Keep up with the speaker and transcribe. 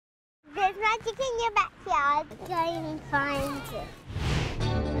There's magic in your backyard. Go and find it.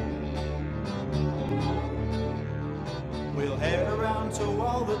 We'll head around to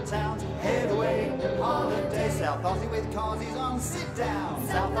all the towns, head away on holiday. South Aussie with Cosi's on sit down.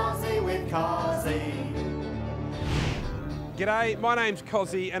 South Aussie with Cosi. G'day, my name's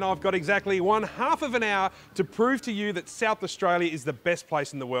Cosi and I've got exactly 1/2 of an hour to prove to you that South Australia is the best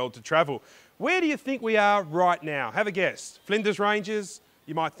place in the world to travel. Where do you think we are right now? Have a guess. Flinders Ranges?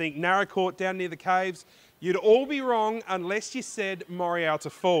 You might think Narracourt down near the caves. You'd all be wrong unless you said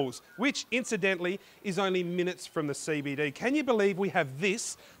Morialta Falls, which incidentally is only minutes from the CBD. Can you believe we have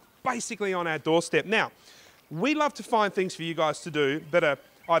this basically on our doorstep? Now, we love to find things for you guys to do that are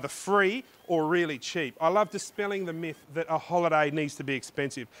either free or really cheap. I love dispelling the myth that a holiday needs to be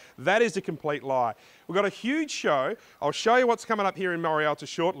expensive. That is a complete lie. We've got a huge show. I'll show you what's coming up here in Morialta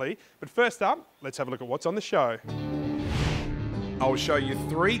shortly. But first up, let's have a look at what's on the show. I'll show you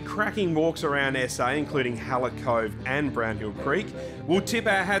 3 cracking walks around SA, including Hallet, Cove and Brownhill Creek. We'll tip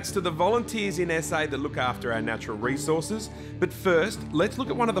our hats to the volunteers in SA that look after our natural resources. But first, let's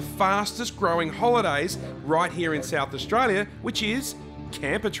look at one of the fastest growing holidays right here in South Australia, which is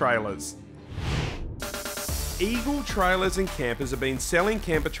camper trailers. Eagle Trailers and Campers have been selling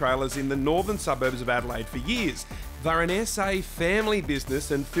camper trailers in the northern suburbs of Adelaide for years. They're an SA family business,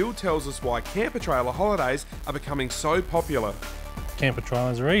 and Phil tells us why camper trailer holidays are becoming so popular. Camper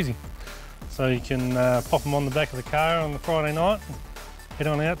trailers are easy. So you can pop them on the back of the car on the Friday night, head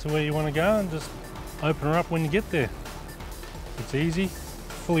on out to where you want to go and just open her up when you get there. It's easy,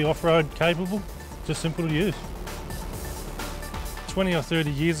 fully off-road capable, just simple to use. 20 or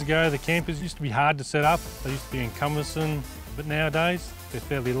 30 years ago, the campers used to be hard to set up. They used to be cumbersome, but nowadays they're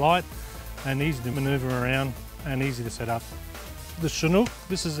fairly light and easy to manoeuvre around and easy to set up. The Chinook,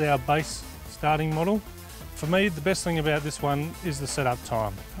 this is our base starting model. For me, the best thing about this one is the setup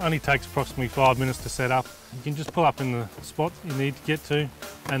time. It only takes approximately 5 minutes to set up. You can just pull up in the spot you need to get to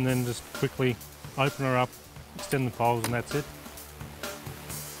and then just quickly open her up, extend the poles, and that's it.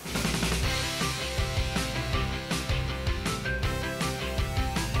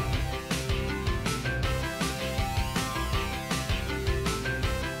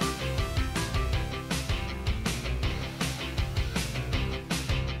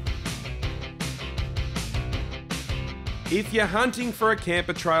 If you're hunting for a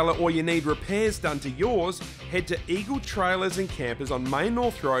camper trailer or you need repairs done to yours, head to Eagle Trailers and Campers on Main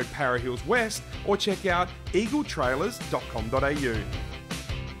North Road, Para Hills West, or check out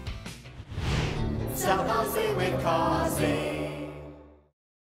eagletrailers.com.au. South Aussie with Cosi.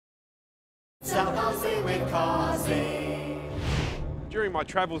 South Aussie with Cosi. During my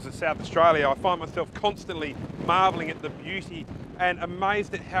travels in South Australia, I find myself constantly marvelling at the beauty and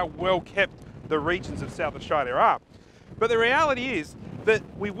amazed at how well kept the regions of South Australia are. But the reality is that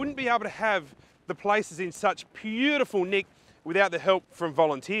we wouldn't be able to have the places in such beautiful nick without the help from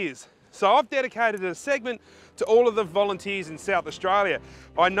volunteers. So I've dedicated a segment to all of the volunteers in South Australia.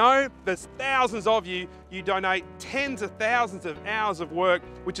 I know there's thousands of you, you donate tens of thousands of hours of work,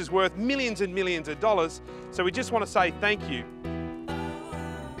 which is worth millions and millions of dollars. So we just want to say thank you.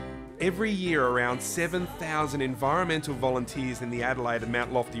 Every year, around 7,000 environmental volunteers in the Adelaide and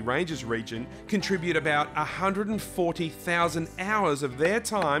Mount Lofty Ranges region contribute about 140,000 hours of their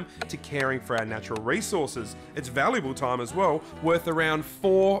time to caring for our natural resources. It's valuable time as well, worth around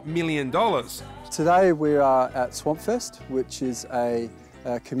 $4 million. Today we are at Swampfest, which is a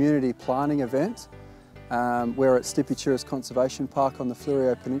community planning event. We're at Stipichuras Conservation Park on the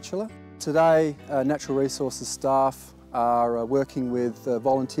Fleurieu Peninsula. Today, natural resources staff are working with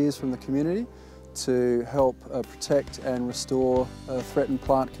volunteers from the community to help protect and restore threatened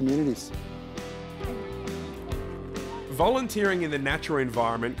plant communities. Volunteering in the natural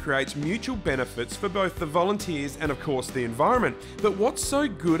environment creates mutual benefits for both the volunteers and of course the environment. But what's so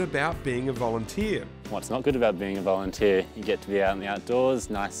good about being a volunteer? What's not good about being a volunteer? You get to be out in the outdoors,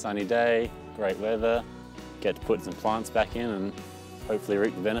 nice sunny day, great weather, get to put some plants back in and hopefully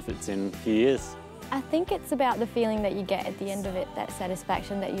reap the benefits in a few years. I think it's about the feeling that you get at the end of it, that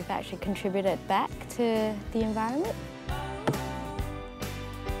satisfaction that you've actually contributed back to the environment.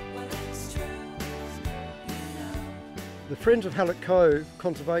 The Friends of Hallet Cove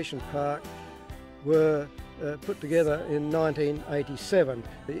Conservation Park were put together in 1987.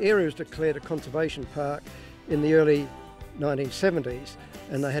 The area was declared a conservation park in the early 1970s,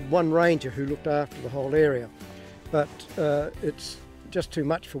 and they had one ranger who looked after the whole area. But it's just too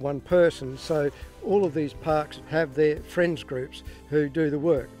much for one person, so all of these parks have their friends groups who do the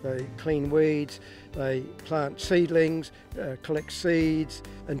work. They clean weeds, they plant seedlings, collect seeds,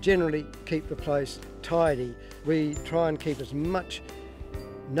 and generally keep the place tidy. We try and keep as much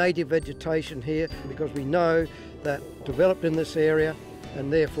native vegetation here, because we know that developed in this area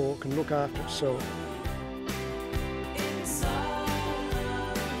and therefore can look after itself.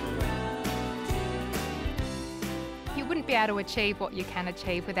 You wouldn't be able to achieve what you can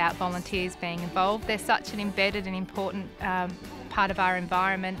achieve without volunteers being involved. They're such an embedded and important part of our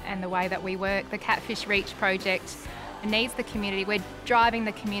environment and the way that we work. The Catfish Reach project needs the community. We're driving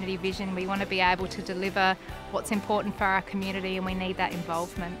the community vision. We want to be able to deliver what's important for our community, and we need that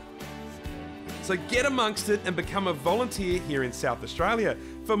involvement. So get amongst it and become a volunteer here in South Australia.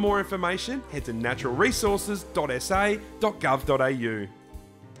 For more information, head to naturalresources.sa.gov.au.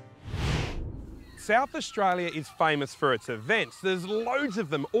 South Australia is famous for its events. There's loads of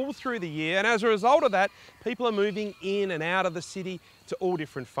them all through the year, and as a result of that, people are moving in and out of the city to all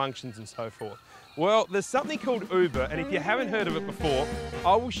different functions and so forth. Well, there's something called Uber, and if you haven't heard of it before,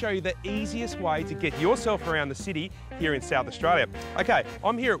 I will show you the easiest way to get yourself around the city here in South Australia. Okay,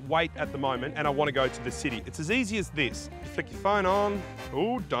 I'm here at Wait at the moment, and I want to go to the city. It's as easy as this. You flick your phone on.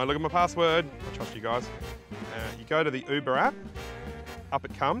 Oh, don't look at my password. I trust you guys. You go to the Uber app. Up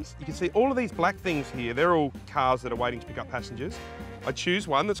it comes. You can see all of these black things here. They're all cars that are waiting to pick up passengers. I choose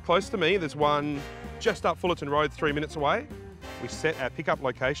one that's close to me. There's one just up Fullerton Road, 3 minutes away. We set our pickup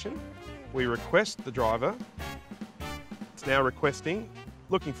location. We request the driver. It's now requesting,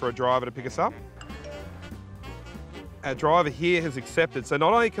 looking for a driver to pick us up. Our driver here has accepted. So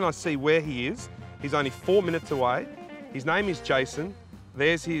not only can I see where he is, he's only 4 minutes away. His name is Jason.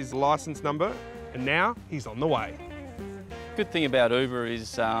 There's his license number. And now he's on the way. Good thing about Uber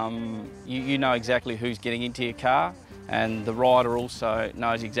is you know exactly who's getting into your car, and the rider also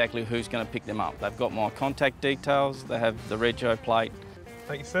knows exactly who's going to pick them up. They've got my contact details, they have the rego plate.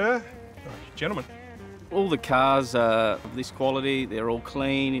 Thank you, sir. Gentlemen. All the cars are of this quality, they're all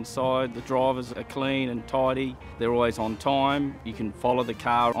clean inside, the drivers are clean and tidy, they're always on time. You can follow the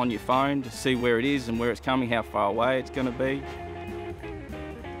car on your phone to see where it is and where it's coming, how far away it's going to be.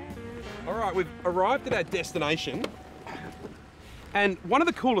 All right, we've arrived at our destination. And one of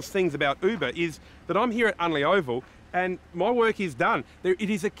the coolest things about Uber is that I'm here at Unley Oval and my work is done. It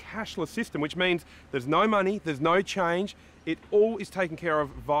is a cashless system, which means there's no money, there's no change. It all is taken care of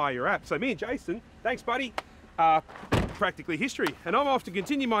via your app. So me and Jason, thanks buddy, practically history. And I'm off to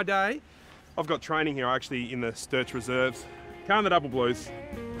continue my day. I've got training here actually in the Sturts Reserves. Carrying the double blues.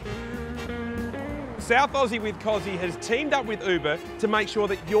 South Aussie with Cosi has teamed up with Uber to make sure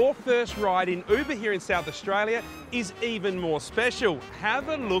that your first ride in Uber here in South Australia is even more special. Have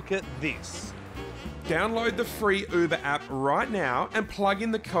a look at this. Download the free Uber app right now and plug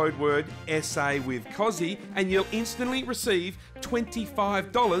in the code word SA with Cosi and you'll instantly receive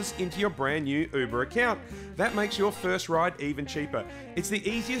 $25 into your brand new Uber account. That makes your first ride even cheaper. It's the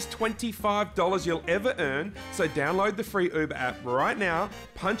easiest $25 you'll ever earn, so download the free Uber app right now,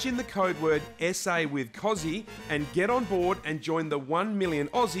 punch in the code word SA with Cosi and get on board and join the 1 million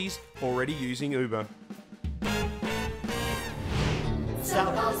Aussies already using Uber.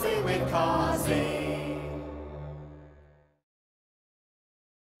 South Aussie with Cosi.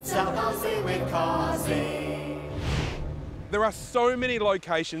 South Aussie with Cosi. There are so many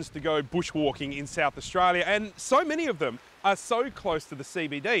locations to go bushwalking in South Australia, and so many of them are so close to the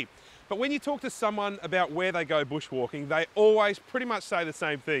CBD. But when you talk to someone about where they go bushwalking, they always pretty much say the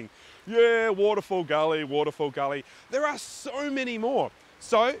same thing. Yeah, Waterfall Gully, Waterfall Gully. There are so many more.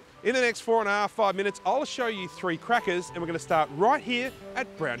 So in the next 4.5, 5 minutes, I'll show you 3 crackers, and we're going to start right here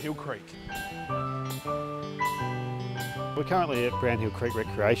at Brownhill Creek. We're currently at Brownhill Creek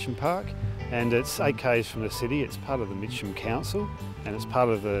Recreation Park, and it's 8 k's from the city. It's part of the Mitcham Council and it's part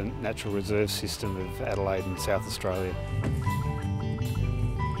of the natural reserve system of Adelaide and South Australia.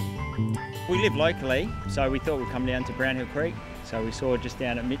 We live locally, so we thought we'd come down to Brownhill Creek. So we saw just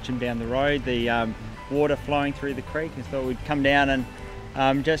down at Mitcham down the road the water flowing through the creek and thought we'd come down and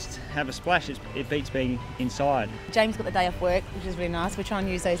just have a splash. It beats being inside. James got the day off work, which is really nice. We're trying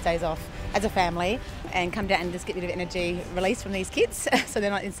to use those days off as a family and come down and just get a bit of energy release from these kids so they're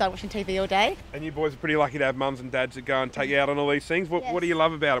not inside watching TV all day. And you boys are pretty lucky to have mums and dads that go and take you out on all these things. What do you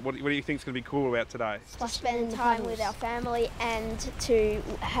love about it? What do you think is going to be cool about today? To spend time with our family and to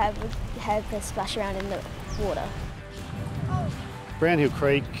have a splash around in the water. Brownhill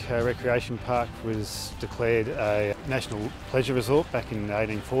Creek Recreation Park was declared a national pleasure resort back in the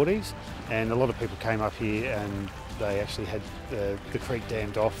 1840s, and a lot of people came up here and they actually had the creek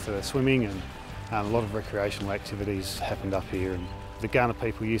dammed off for swimming, and a lot of recreational activities happened up here. And the Ghana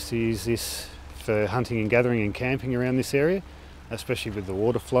people used to use this for hunting and gathering and camping around this area, especially with the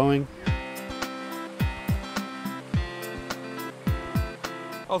water flowing.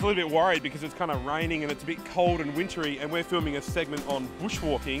 I was a little bit worried because it's kind of raining and it's a bit cold and wintry, and we're filming a segment on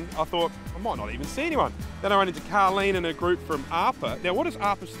bushwalking. I thought I might not even see anyone. Then I ran into Carleen and a group from ARPA. Now, what does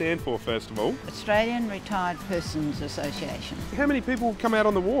ARPA stand for, first of all? Australian Retired Persons Association. How many people come out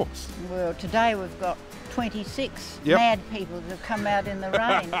on the walks? Well, today we've got 26 mad people that have come out in the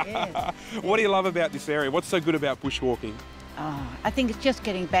rain. Yes. What do you love about this area? What's so good about bushwalking? Oh, I think it's just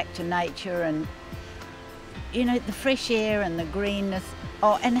getting back to nature and, you know, the fresh air and the greenness.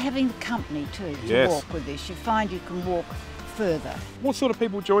 Oh, and having the company too to walk with this. You find you can walk further. What sort of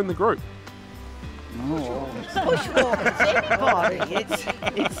people join the group? Oh, bushwalkers,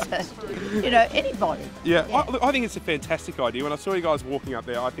 anybody. You know, anybody. Yeah. I think it's a fantastic idea. When I saw you guys walking up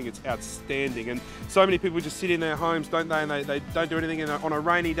there, I think it's outstanding. And so many people just sit in their homes, don't they? And they don't do anything. And on a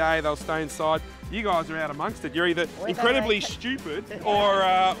rainy day, they'll stay inside. You guys are out amongst it. You're either incredibly stupid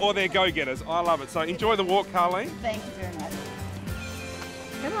or they're go-getters. I love it. So enjoy the walk, Carleen. Thank you very much.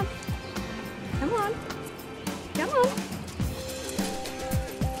 Come on. Come on. Come on.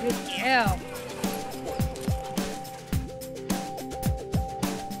 Good girl.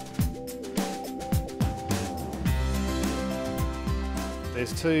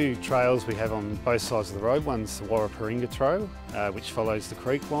 There's two trails we have on both sides of the road. One's the Warraparinga Trail, which follows the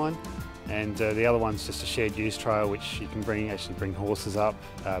creek line, and the other one's just a shared use trail which you can actually bring horses up,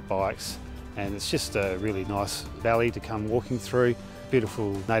 bikes, and it's just a really nice valley to come walking through.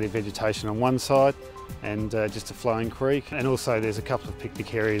 Beautiful native vegetation on one side and just a flowing creek, and also there's a couple of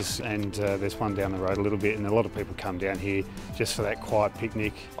picnic areas, and there's one down the road a little bit, and a lot of people come down here just for that quiet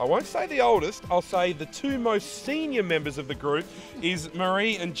picnic. I won't say the oldest, I'll say the two most senior members of the group is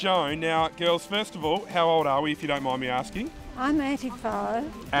Marie and Joan. Now, girls, first of all, how old are we, if you don't mind me asking? I'm 85.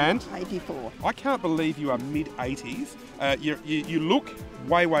 And? 84. I can't believe you are mid-80s. You look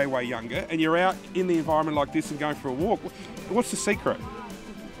way, way, way younger, and you're out in the environment like this and going for a walk. What's the secret?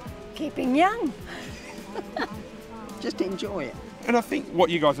 Keeping young. Just enjoy it. And I think what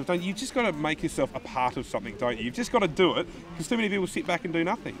you guys have done, you've just got to make yourself a part of something, don't you? You've just got to do it, because too many people sit back and do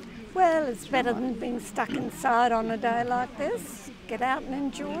nothing. Well, it's better than being stuck inside on a day like this. Get out and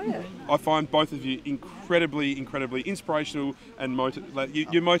enjoy it. I find both of you incredibly, incredibly inspirational, and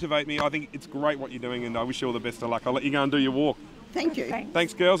you motivate me. I think it's great what you're doing, and I wish you all the best of luck. I'll let you go and do your walk. Thank you.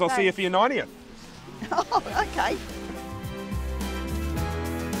 Thanks, girls. I'll see you for your 90th. Oh, okay.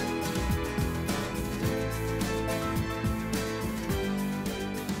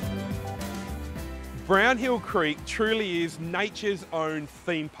 Brownhill Creek truly is nature's own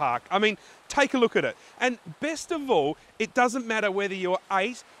theme park. I mean, take a look at it. And best of all, it doesn't matter whether you're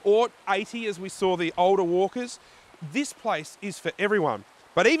 8 or 80, as we saw the older walkers. This place is for everyone.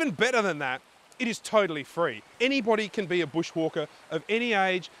 But even better than that, it is totally free. Anybody can be a bushwalker of any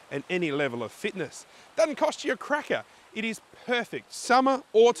age and any level of fitness. Doesn't cost you a cracker. It is perfect. Summer,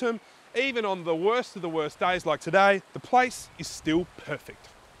 autumn, even on the worst of the worst days like today, the place is still perfect.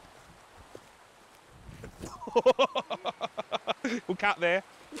 We'll cut there.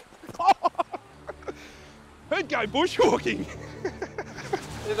 Who'd go bushwalking?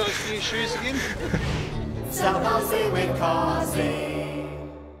 Are those new shoes again? South Aussie with Cosi.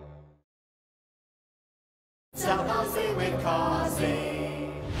 South Aussie with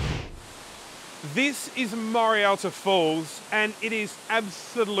Cosi. This is Morialta Falls, and it is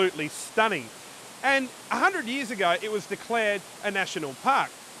absolutely stunning. And 100 years ago, it was declared a national park.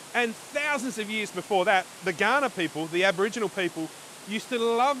 And thousands of years before that, the Kaurna people, the Aboriginal people, used to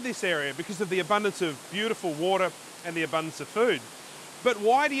love this area because of the abundance of beautiful water and the abundance of food. But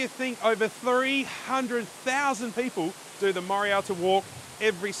why do you think over 300,000 people do the Morialta walk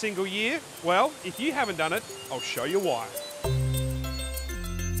every single year? Well, if you haven't done it, I'll show you why.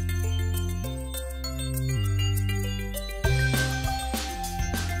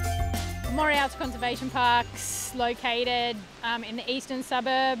 Morialta Conservation Park's located in the eastern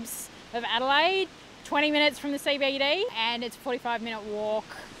suburbs of Adelaide, 20 minutes from the CBD, and it's a 45-minute walk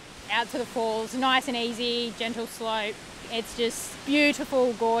out to the falls. Nice and easy, gentle slope. It's just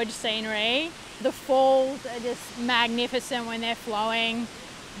beautiful, gorgeous scenery. The falls are just magnificent when they're flowing.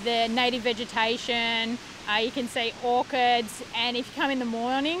 The native vegetation, you can see orchids, and if you come in the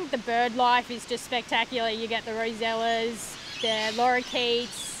morning, the bird life is just spectacular. You get the rosellas, the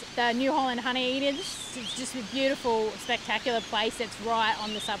lorikeets, the New Holland honeyeaters. It's just a beautiful, spectacular place that's right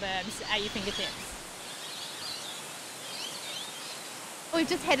on the suburbs at your fingertips. We've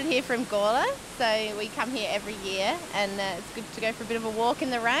just headed here from Gawler, so we come here every year, and it's good to go for a bit of a walk in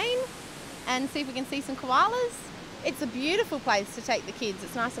the rain and see if we can see some koalas. It's a beautiful place to take the kids.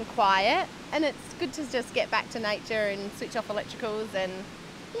 It's nice and quiet, and it's good to just get back to nature and switch off electricals and,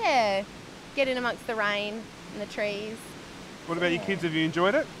 yeah, get in amongst the rain and the trees. What about your kids? Have you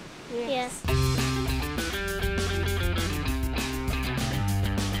enjoyed it? Yes.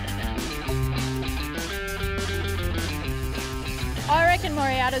 I reckon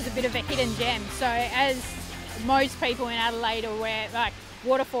Morialta's a bit of a hidden gem. So as most people in Adelaide are aware, like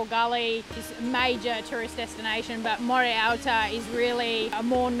Waterfall Gully is a major tourist destination, but Morialta is really a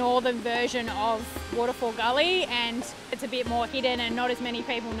more northern version of Waterfall Gully, and it's a bit more hidden and not as many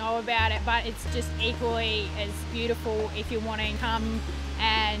people know about it, but it's just equally as beautiful if you want to come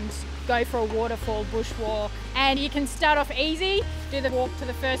and go for a waterfall bushwalk. And you can start off easy, do the walk to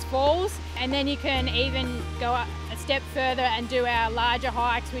the first falls, and then you can even go up a step further and do our larger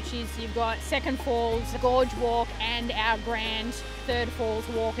hikes, which is you've got Second Falls, Gorge Walk, and our grand Third Falls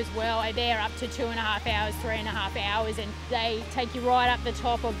walk as well. They're up to 2.5 hours, 3.5 hours, and they take you right up the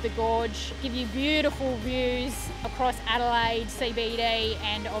top of the gorge, give you beautiful views across Adelaide, CBD,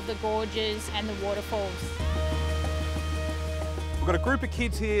 and of the gorges and the waterfalls. We've got a group of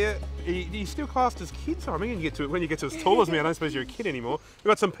kids here. Are you still classed as kids? I mean, when you get to as tall as me, I don't suppose you're a kid anymore. We've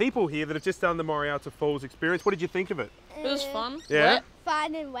got some people here that have just done the Morialta Falls experience. What did you think of it? It was fun. Yeah? Wet.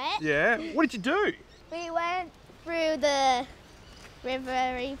 Fun and wet. Yeah. What did you do? We went through the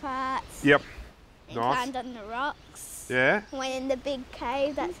rivery parts. Yep. And Nice. climbed on the rocks. Yeah. Went in the big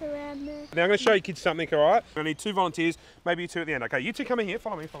cave that's around there. Now I'm going to show you kids something, all right? I need 2 volunteers, maybe you 2 at the end. Okay, you 2 come in here.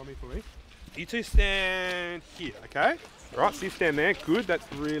 Follow me, follow me, follow me. You 2 stand here, okay? Right, so you stand there. Good, that's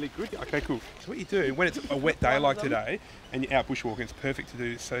really good. Okay, cool. So what you do, when it's a wet day like today, and you're out bushwalking, it's perfect to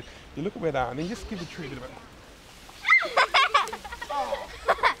do this. So you look at where they are, and then just give the tree a bit of a...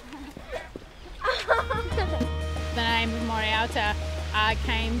 The name of Morialta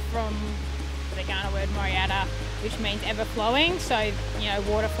came from the Kaurna word Morialta, which means ever flowing. So, you know,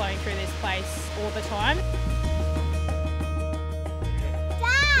 water flowing through this place all the time.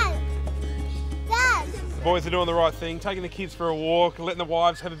 The boys are doing the right thing, taking the kids for a walk, letting the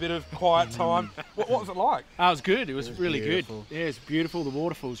wives have a bit of quiet time. What was it like? It was good. It was really beautiful. good. Yeah, it's beautiful. The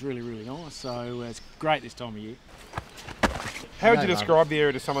waterfall's really, really nice. So it's great this time of year. How would you describe the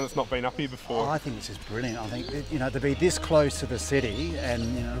area to someone that's not been up here before? Oh, I think it's just brilliant. I think that, you know, to be this close to the city and,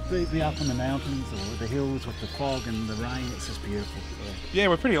 you know, be up in the mountains or the hills with the fog and the rain, it's just beautiful. Yeah,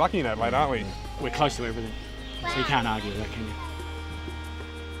 we're pretty lucky in Adelaide, aren't we? We're close to everything, so you can't argue with that, can you?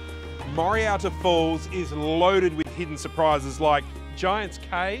 Morialta Falls is loaded with hidden surprises like Giant's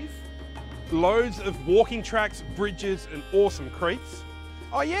Cave, loads of walking tracks, bridges and awesome creeks.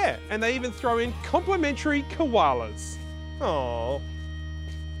 Oh yeah, and they even throw in complimentary koalas. Oh.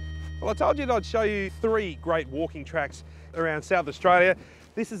 Well, I told you that I'd show you 3 great walking tracks around South Australia.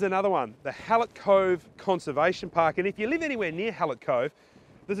 This is another one, the Hallet Cove Conservation Park. And if you live anywhere near Hallet Cove,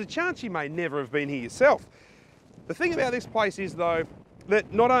 there's a chance you may never have been here yourself. The thing about this place is though,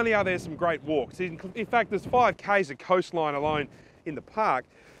 that not only are there some great walks, in fact there's 5 k's of coastline alone in the park,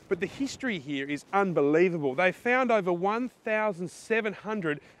 but the history here is unbelievable. They found over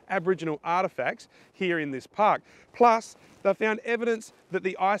 1,700 Aboriginal artefacts here in this park. Plus, they found evidence that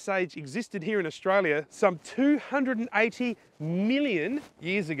the Ice Age existed here in Australia some 280 million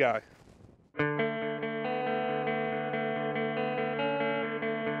years ago.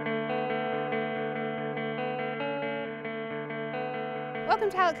 Welcome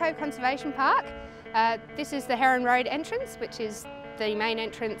to Hallet Cove Conservation Park. This is the Heron Road entrance, which is the main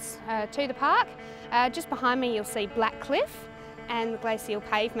entrance to the park. Just behind me you'll see Black Cliff and the glacial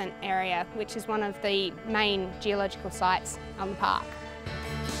pavement area, which is one of the main geological sites on the park.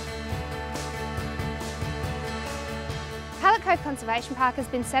 Hallet Cove Conservation Park has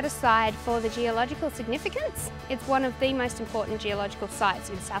been set aside for the geological significance. It's one of the most important geological sites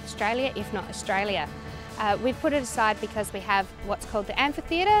in South Australia, if not Australia. We've put it aside because we have what's called the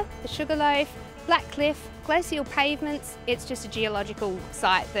amphitheatre, the Sugarloaf, Black Cliff, glacial pavements. It's just a geological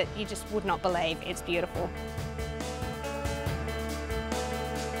site that you just would not believe. It's beautiful.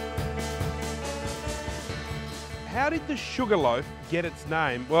 How did the Sugarloaf get its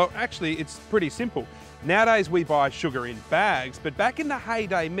name? Well, actually, it's pretty simple. Nowadays we buy sugar in bags, but back in the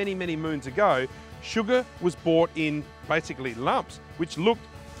heyday many, many moons ago, sugar was bought in basically lumps, which looked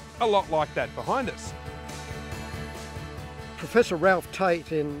a lot like that behind us. Professor Ralph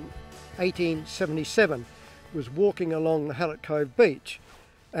Tate in 1877 was walking along the Hallet Cove beach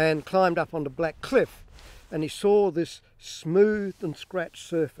and climbed up onto Black Cliff, and he saw this smooth and scratched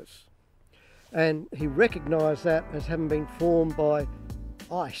surface, and he recognised that as having been formed by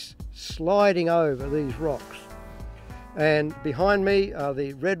ice sliding over these rocks. And behind me are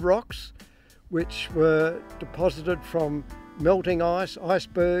the red rocks, which were deposited from melting ice,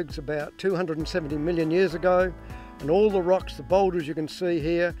 icebergs about 270 million years ago, and all the rocks, the boulders you can see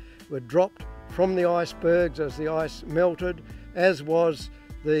here, were dropped from the icebergs as the ice melted as was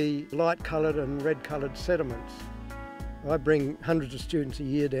the light coloured and red coloured sediments. I bring hundreds of students a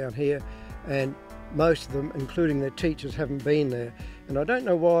year down here, and most of them, including their teachers, haven't been there. And I don't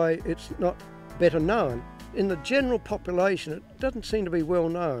know why it's not better known. In the general population, it doesn't seem to be well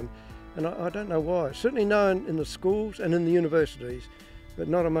known, and I don't know why. It's certainly known in the schools and in the universities, but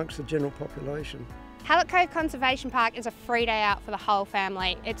not amongst the general population. Hallet Cove Conservation Park is a free day out for the whole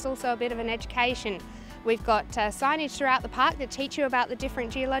family. It's also a bit of an education. We've got signage throughout the park that teach you about the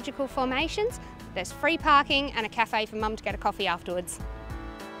different geological formations. There's free parking and a cafe for mum to get a coffee afterwards.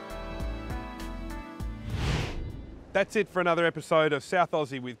 That's it for another episode of South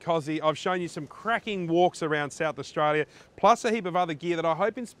Aussie with Cosi. I've shown you some cracking walks around South Australia, plus a heap of other gear that I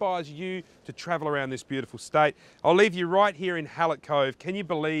hope inspires you to travel around this beautiful state. I'll leave you right here in Hallet Cove. Can you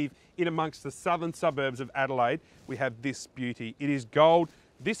believe in amongst the southern suburbs of Adelaide, we have this beauty? It is gold.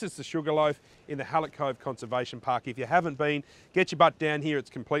 This is the Sugarloaf in the Hallet Cove Conservation Park. If you haven't been, get your butt down here. It's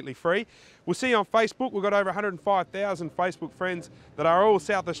completely free. We'll see you on Facebook. We've got over 105,000 Facebook friends that are all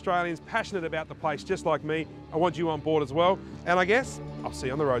South Australians passionate about the place, just like me. I want you on board as well. And I guess I'll see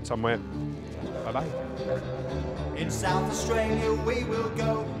you on the road somewhere. Bye-bye. In South Australia we will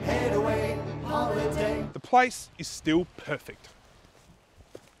go, head away, holiday. The place is still perfect.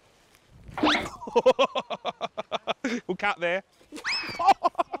 We'll cut there.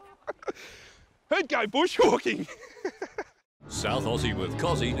 Who'd go bushwalking? South Aussie with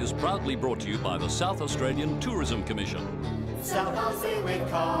Cosi is proudly brought to you by the South Australian Tourism Commission. South Aussie with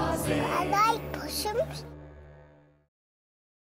Cosi. I like possums.